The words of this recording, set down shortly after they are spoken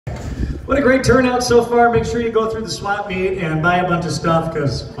What a great turnout so far. Make sure you go through the swap meet and buy a bunch of stuff,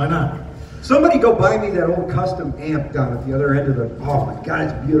 because why not? Somebody go buy me that old custom amp down at the other end of the, oh my God,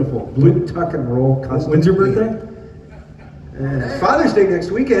 it's beautiful. Blue tuck and roll custom. When's your amp. birthday? It's Father's Day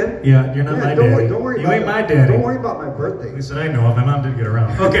next weekend. Yeah, you're not my daddy. Don't worry you about ain't my daddy. Don't worry about my birthday. Listen, I know. My mom did get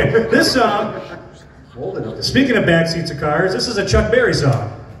around. Okay, this song, speaking of backseats of cars, this is a Chuck Berry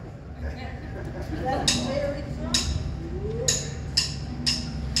song.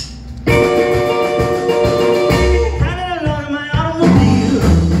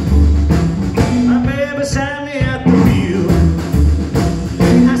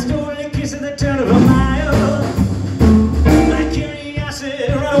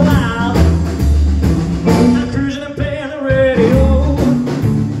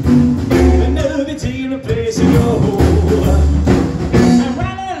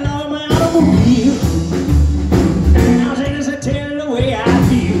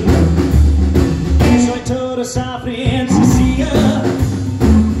 Softly and sincere.